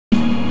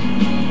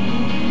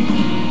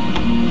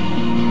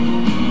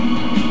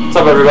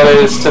up, everybody?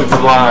 It's Tim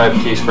from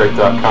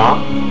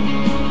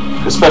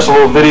LiveCaseBreak.com. A special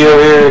little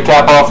video here to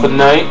cap off the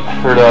night,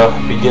 or to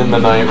begin the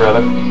night,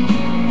 rather.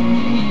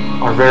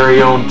 Our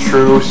very own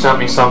True sent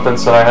me something,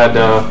 so I had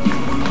to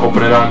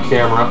open it on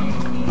camera.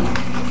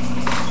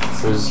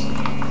 This is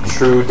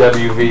True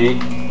WV.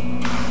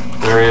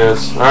 There he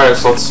is. All right,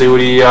 so let's see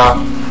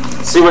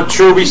what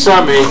Truby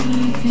sent me.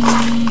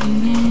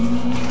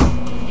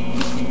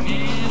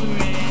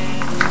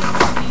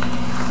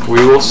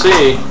 We will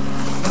see.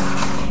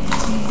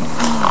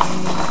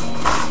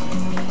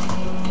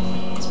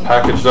 It's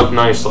packaged up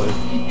nicely.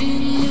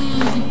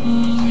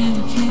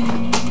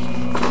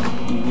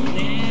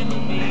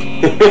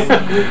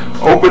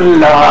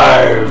 Open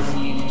live.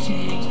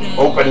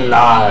 Open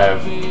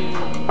live.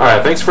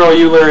 Alright, thanks for all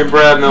you Larry,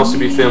 Brad, and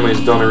LCB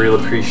families done. I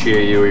really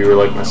appreciate you. You were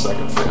like my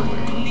second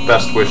family.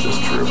 Best wishes,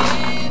 True.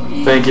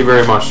 Thank you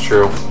very much,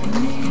 True.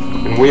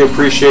 And we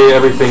appreciate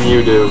everything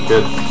you do,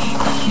 kid.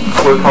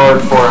 Work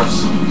hard for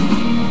us.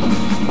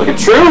 Look at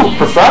True,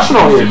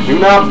 professional here. Do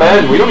not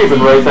bend. We don't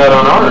even write that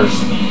on ours.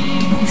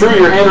 True,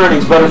 your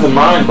handwriting's better than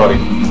mine, buddy.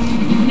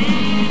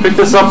 Pick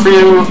this up for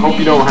you. Hope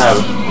you don't have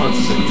it. Let's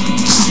see.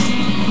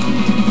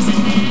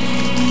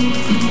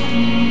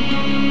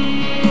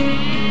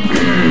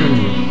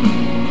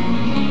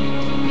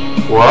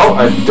 Well,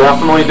 I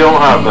definitely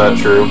don't have that,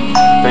 True.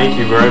 Thank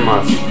you very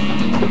much.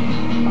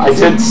 I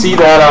did see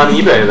that on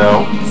eBay,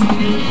 though,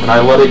 and I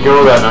let it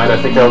go that night. I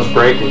think I was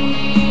breaking.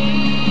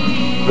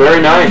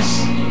 Very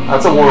nice.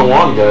 That's a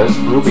 101, guys.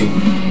 Ruby.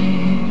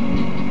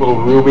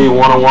 Little Ruby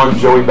 101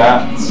 Joey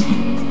Bats.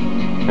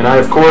 And I,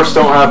 of course,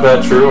 don't have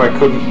that, True. I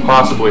couldn't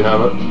possibly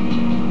have it.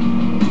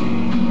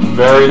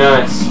 Very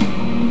nice.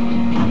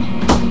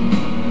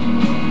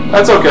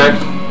 That's okay.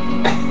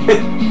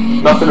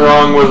 Nothing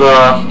wrong with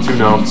 2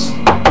 notes.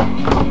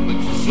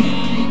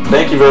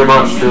 Thank you very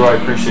much, True. I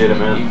appreciate it,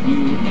 man.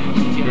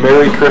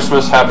 Merry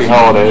Christmas, Happy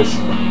Holidays.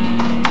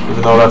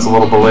 Even though that's a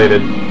little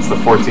belated. It's the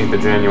 14th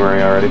of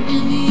January already.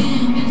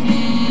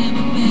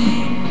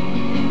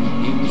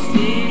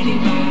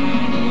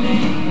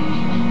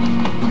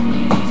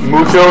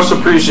 Muchos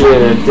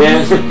appreciated.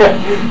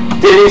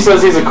 Danny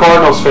says he's a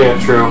Cardinals fan,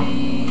 True.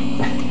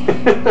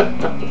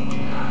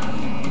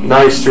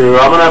 Nice, True.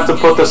 I'm going to have to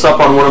put this up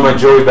on one of my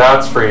Joey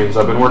Bats frames.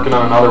 I've been working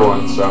on another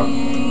one, so.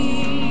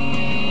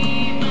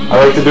 I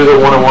like to do the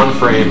 101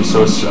 frame,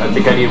 so I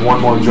think I need one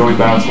more Joey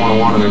Bats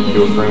 101 and I can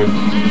do a frame.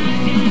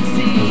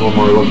 There's one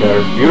more look at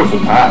her. Beautiful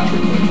patch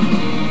right there.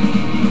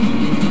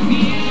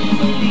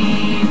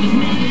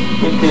 I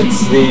think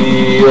it's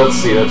the, let's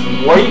see, that's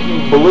white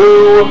and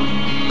blue.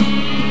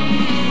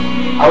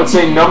 I would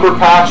say number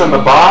patch on the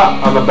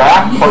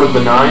back, part of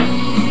the 9.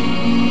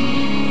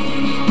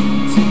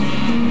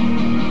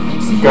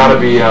 Gotta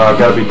be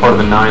part of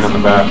the 9 on the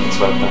back. That's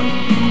what I think.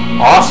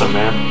 Awesome,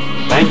 man.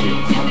 Thank you.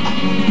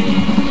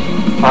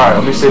 All right,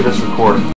 let me save this recording.